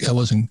big. It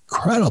was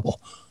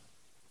incredible.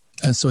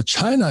 And so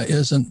China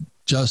isn't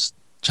just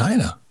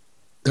China.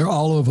 They're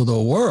all over the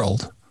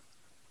world.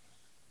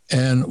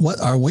 And what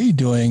are we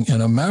doing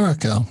in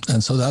America?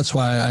 And so that's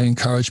why I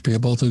encourage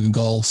people to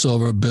gold,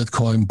 silver,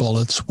 Bitcoin,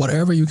 bullets,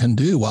 whatever you can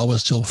do while we're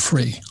still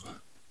free.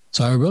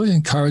 So I really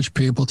encourage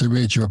people to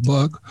read your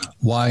book,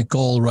 Why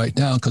Gold Right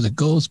Now, because it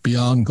goes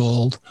beyond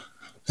gold.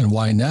 And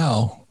why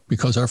now?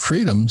 Because our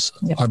freedoms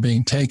are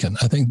being taken.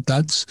 I think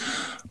that's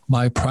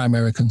my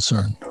primary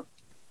concern.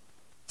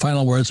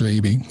 Final words,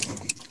 EB.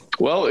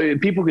 Well,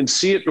 people can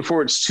see it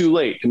before it's too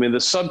late. I mean, the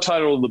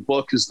subtitle of the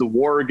book is The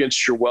War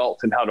Against Your Wealth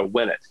and How to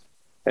Win It.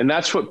 And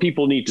that's what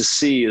people need to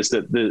see, is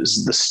that the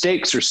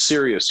stakes are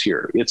serious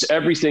here. It's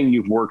everything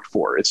you've worked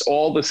for. It's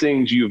all the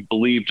things you've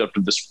believed up to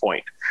this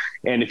point.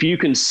 And if you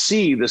can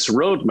see this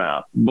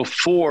roadmap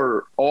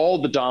before all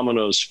the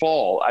dominoes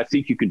fall, I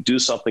think you could do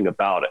something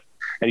about it.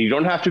 And you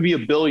don't have to be a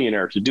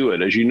billionaire to do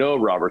it. As you know,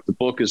 Robert, the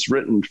book is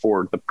written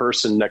for the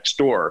person next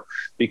door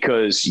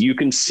because you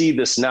can see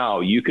this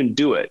now. You can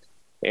do it.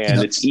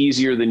 And it's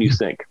easier than you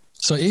think.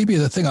 So, EB,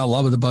 the thing I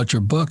love about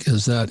your book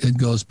is that it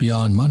goes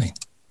beyond money.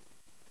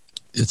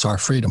 It's our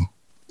freedom.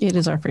 It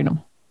is our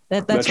freedom.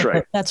 That's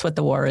right. That's what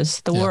the war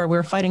is. The war,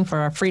 we're fighting for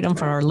our freedom,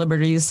 for our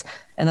liberties.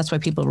 And that's why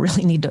people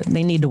really need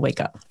to wake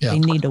up. Yeah. They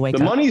need to wake up.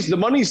 The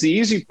money's the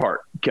easy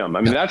part, Kim.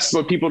 I mean, that's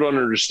what people don't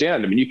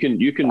understand. I mean,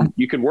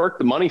 you can work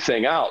the money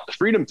thing out. The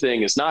freedom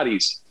thing is not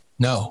easy.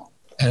 No.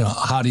 And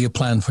how do you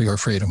plan for your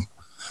freedom?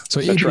 So,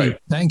 That's EB, right.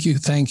 thank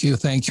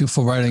you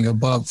for writing a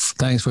book.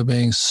 Thanks for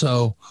being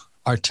so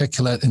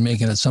articulate and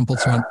making it simple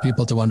for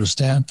people to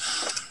understand.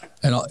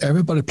 And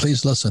everybody,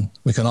 please listen.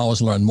 We can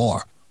always learn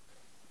more.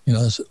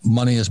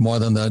 Money is more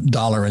than the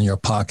dollar in your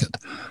pocket.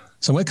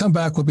 So when we come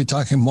back, we'll be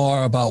talking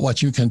more about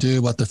what you can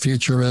do, what the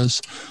future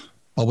is.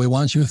 But we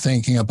want you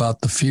thinking about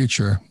the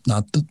future,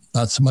 not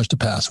so much the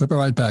past. We'll be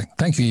right back.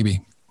 Thank you,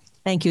 EB.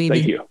 Thank you, EB.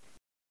 Thank you.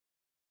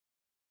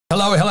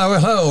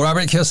 Hello.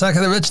 Robert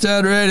Kiyosaki, The Rich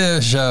Dad Radio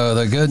Show.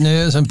 The good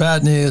news and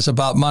bad news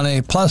about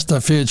money, plus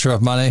the future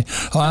of money.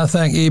 I want to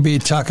thank E.B.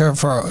 Tucker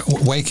for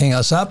waking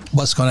us up,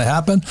 what's going to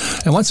happen.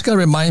 And once again,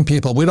 remind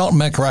people, we don't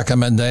make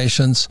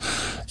recommendations.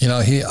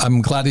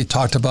 I'm glad he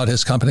talked about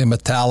his company,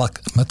 Metalla.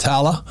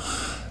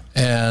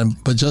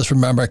 But just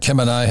remember, Kim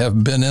and I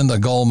have been in the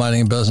gold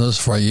mining business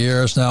for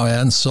years now,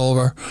 and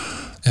silver.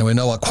 And we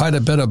know quite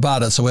a bit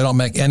about it, so we don't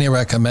make any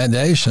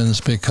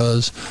recommendations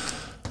because...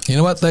 You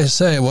know what they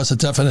say? What's the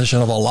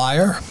definition of a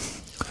liar?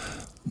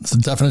 The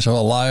definition of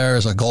a liar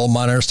is a gold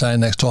miner standing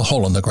next to a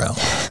hole in the ground.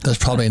 There's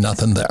probably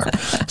nothing there.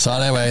 So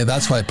anyway,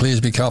 that's why please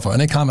be careful.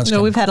 Any comments?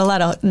 No, we've had a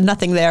lot of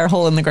nothing there,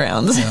 hole in the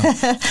ground.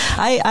 Yeah.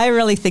 I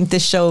really think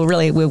this show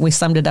really, when we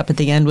summed it up at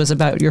the end, was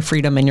about your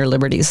freedom and your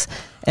liberties.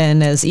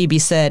 And as E.B.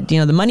 said,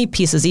 the money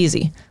piece is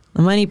easy.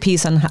 The money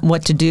piece on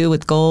what to do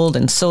with gold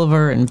and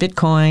silver and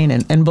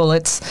Bitcoin and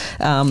bullets,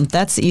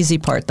 that's the easy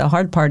part. The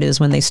hard part is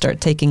when they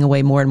start taking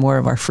away more and more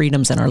of our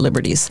freedoms and our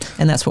liberties.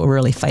 And that's what we're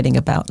really fighting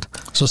about.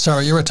 So,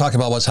 Sarah, you were talking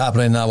about what's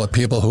happening now with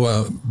people who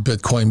are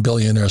Bitcoin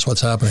billionaires.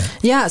 What's happening?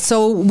 Yeah,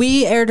 so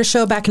we aired a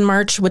show back in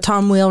March with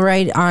Tom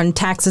Wheelwright on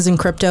taxes and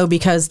crypto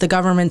because the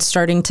government's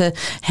starting to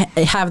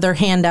have their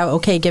hand out,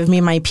 okay, give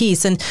me my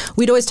piece. And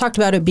we'd always talked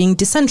about it being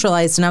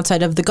decentralized and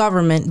outside of the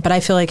government, but I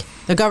feel like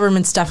the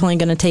government's definitely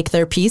going to take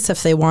their piece.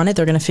 If they want it,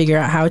 they're going to figure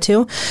out how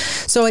to.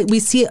 So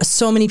we see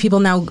so many people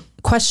now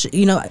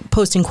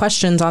posting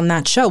questions on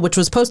that show, which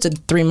was posted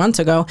 3 months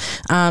ago.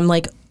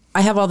 Like,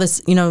 I have all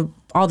this,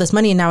 all this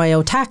money and now I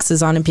owe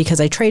taxes on it because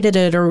I traded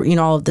it, or,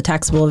 all of the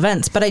taxable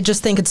events. But I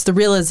just think it's the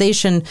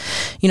realization,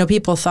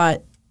 people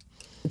thought,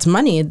 it's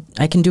money.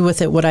 I can do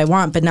with it what I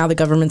want. But now the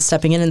government's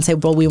stepping in and say,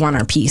 well, we want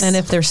our piece. And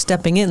if they're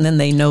stepping in, then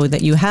they know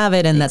that you have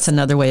it. And that's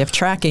another way of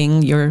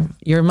tracking your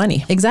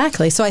money.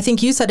 Exactly. So I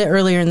think you said it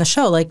earlier in the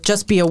show, like,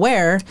 just be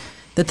aware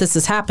that this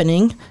is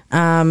happening,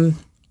 and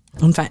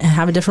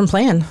have a different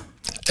plan.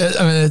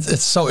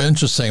 It's so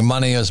interesting.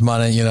 Money is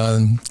money,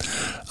 and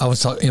I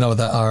was talking,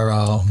 that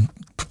our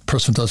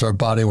person who does our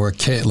body work,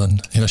 Caitlin,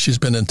 she's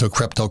been into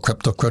crypto.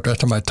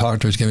 After my talk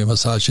to her, she gave me a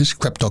massage. She's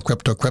crypto.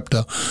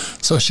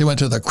 So she went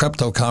to the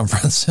crypto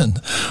conference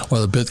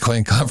or the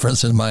Bitcoin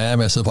conference in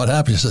Miami. I said, what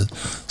happened? She said,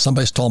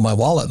 somebody stole my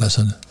wallet. And I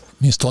said,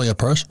 you stole your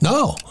purse?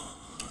 No.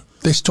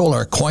 They stole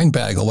our coin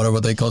bag or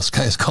whatever those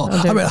guys call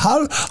it.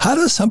 How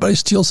does somebody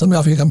steal something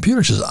off your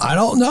computer? She says, I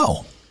don't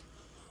know.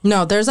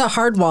 No, there's a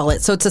hard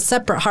wallet. So it's a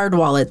separate hard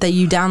wallet that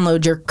you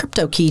download your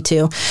crypto key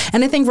to.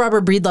 And I think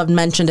Robert Breedlove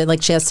mentioned it,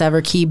 like she has to have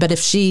her key. But if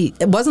she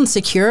wasn't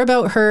secure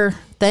about her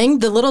thing,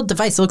 the little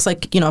device, it looks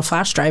like, a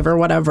flash drive or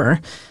whatever,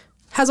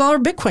 has all her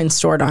Bitcoin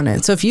stored on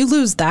it. So if you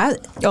lose that,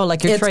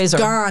 like your Trezor. It's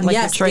gone. Like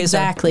yes, your Trezor.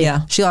 Exactly.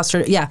 Yeah. She lost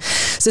her. Yeah.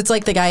 So it's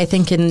like the guy, I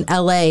think in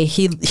LA,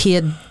 he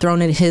had thrown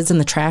his in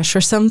the trash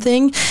or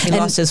something. He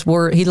lost his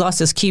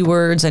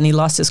keywords, and he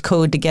lost his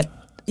code to get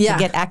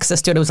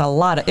access to it. It was a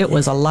lot of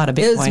Bitcoin.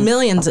 It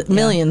was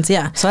millions.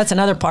 Yeah. So that's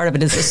another part of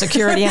it, is the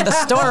security and the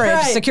storage.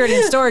 Right. Security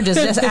and storage is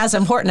just as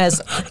important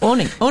as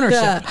ownership.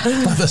 Yeah.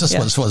 This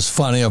is what's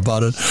funny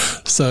about it.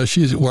 So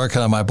she's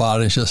working on my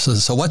body. She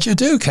says, so what you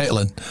do,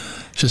 Caitlin?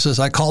 She says,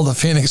 I called the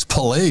Phoenix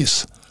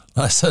police.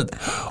 I said,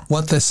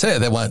 what they say?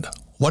 They went,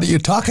 what are you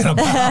talking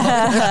about?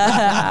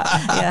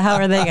 How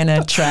are they going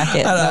to track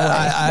it?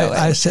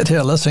 I sit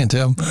here listening to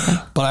him,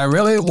 but I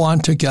really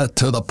want to get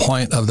to the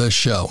point of this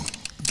show.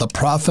 The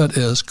prophet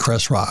is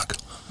Chris Rock.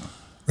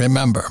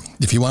 Remember,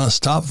 if you want to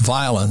stop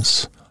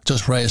violence,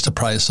 just raise the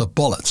price of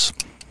bullets.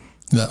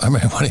 I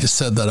mean, when he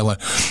said that, I went,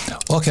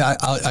 okay,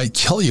 I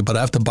kill you, but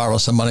I have to borrow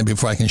some money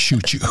before I can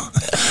shoot you.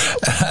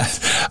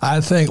 I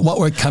think what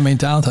we're coming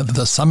down to,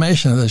 the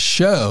summation of this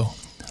show,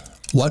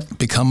 what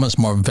becomes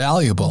more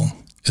valuable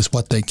is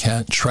what they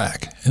can't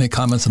track. Any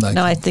comments on that?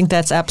 No, I think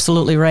that's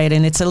absolutely right.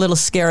 And it's a little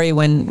scary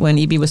when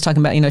E.B. was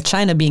talking about,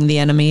 China being the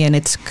enemy, and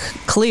it's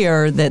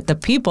clear that the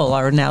people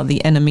are now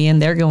the enemy,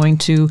 and they're going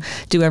to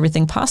do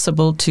everything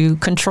possible to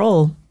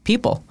control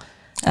people.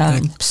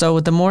 So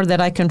the more that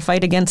I can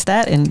fight against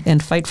that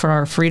and fight for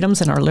our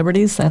freedoms and our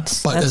liberties,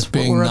 that's it's what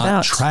being we're not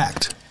about.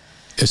 Tracked.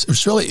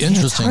 It's really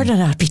interesting. It's hard to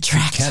not be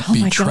tracked. You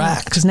can't be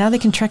tracked. Because now they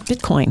can track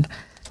Bitcoin.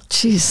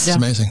 Jeez. It's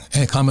amazing.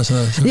 Any comments on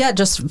that? Yeah,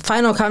 just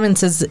final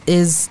comments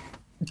is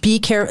be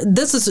careful.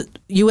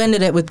 You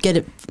ended it with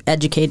get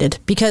educated,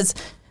 because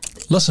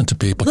listen to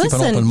people. Keep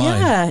an open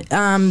mind.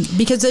 Yeah,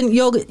 because then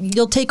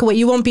you'll take away.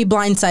 You won't be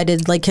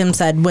blindsided, like Kim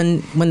said,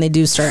 when they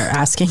do start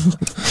asking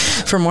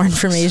for more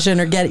information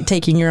or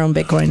taking your own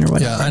Bitcoin or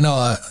whatever. Yeah, I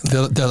know.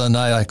 The other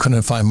night I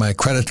couldn't find my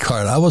credit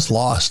card. I was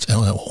lost. And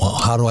I went, well,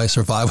 how do I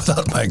survive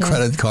without my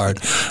credit card?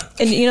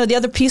 And the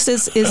other piece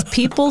is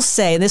people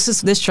say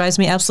this drives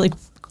me absolutely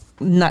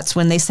nuts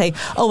when they say,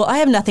 "Oh, well, I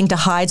have nothing to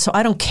hide, so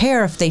I don't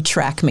care if they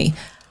track me."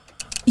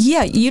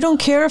 Yeah, you don't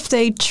care if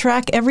they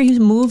track every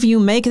move you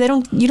make.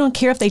 You don't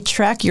care if they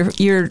track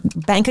your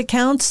bank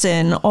accounts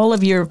and all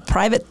of your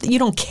private. You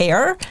don't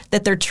care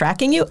that they're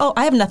tracking you. Oh,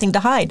 I have nothing to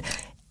hide.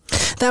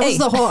 That was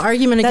the whole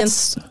argument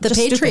against the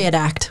Patriot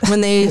Act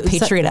when they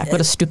Patriot Act.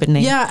 What a stupid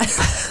name. Yeah,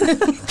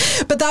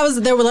 but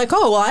they were like,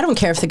 oh well, I don't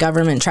care if the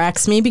government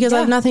tracks me because I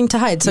have nothing to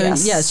hide. So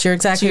yes you're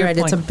exactly right.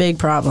 Point. It's a big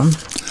problem.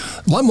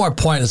 One more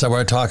point is that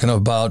we're talking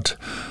about.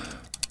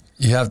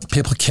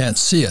 People can't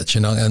see it,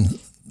 and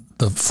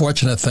the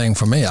fortunate thing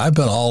for me, I've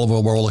been all over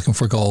the world looking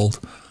for gold.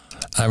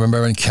 I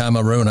remember in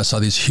Cameroon, I saw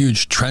these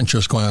huge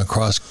trenches going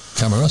across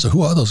Cameroon. I said,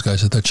 who are those guys?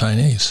 I said, they're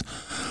Chinese.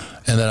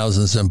 And then I was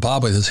in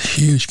Zimbabwe, this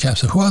huge camp. I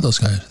said, who are those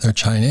guys? They're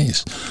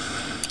Chinese.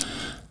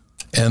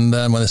 And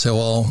then when they say,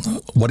 well,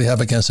 what do you have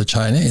against the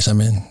Chinese? I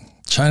mean,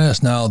 China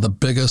is now the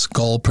biggest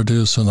gold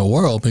producer in the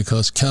world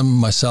because Kim,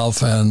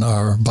 myself, and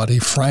our buddy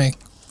Frank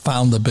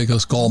found the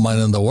biggest gold mine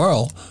in the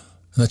world,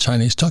 and the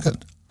Chinese took it.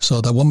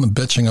 So that woman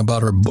bitching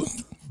about her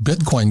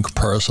Bitcoin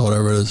purse or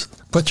whatever it is,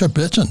 quit your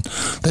bitching.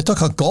 They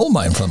took a gold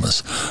mine from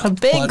us. A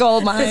big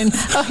gold mine,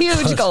 a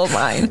huge gold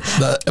mine.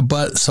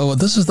 So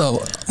this is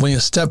when you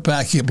step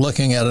back, keep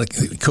looking at it,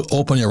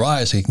 open your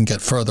eyes, you can get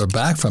further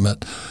back from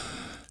it.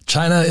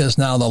 China is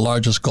now the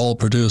largest gold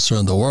producer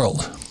in the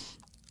world.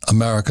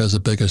 America is the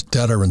biggest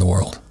debtor in the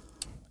world.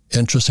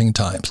 Interesting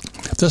times.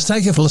 Just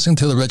thank you for listening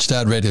to the Rich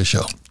Dad Radio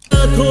Show.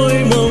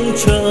 Thôi mong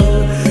chờ,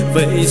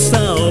 vậy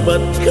sao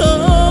bật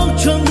khóc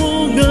trong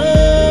ngu ngơ?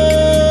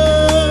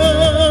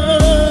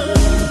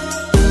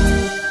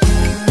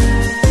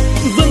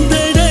 Vẫn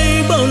thế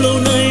đây bao lâu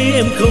nay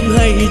em không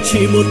hay, chỉ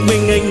một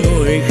mình anh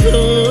ngồi khóc.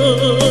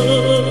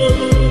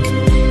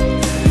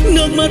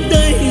 Nước mắt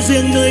đây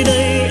riêng nơi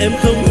đây em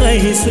không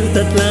hay, sự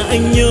thật là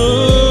anh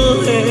nhớ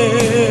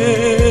em.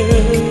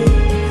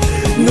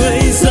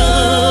 Người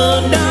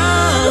giờ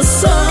đã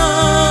xa,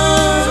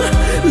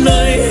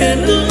 lời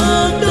hẹn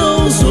ước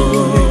đâu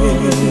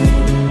rồi?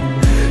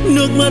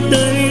 Nước mắt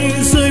đây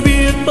rơi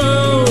biết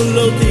bao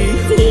lâu thì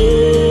khô.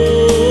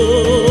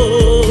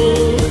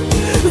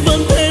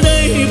 Vẫn thế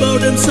đây bao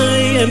đêm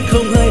say em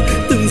không hay,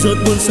 từng giọt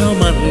buồn sao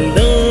mặn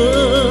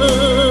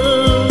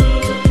đắng.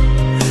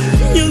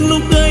 Nhưng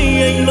lúc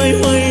ấy anh loay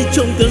hoay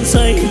trong cơn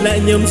say, lại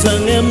nhầm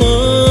rằng em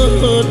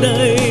ở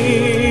đây.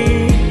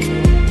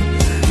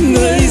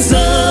 Người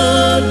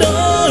giờ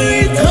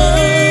đổi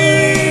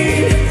thay,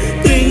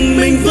 tình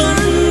mình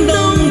vẫn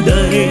đong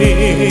đầy.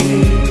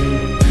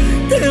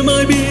 Thế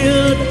mới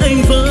biết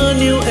anh vẫn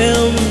yêu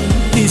em,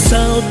 thì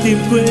sao tìm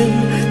quên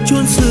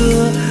chốn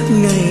xưa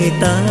ngày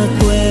ta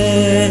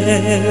quen.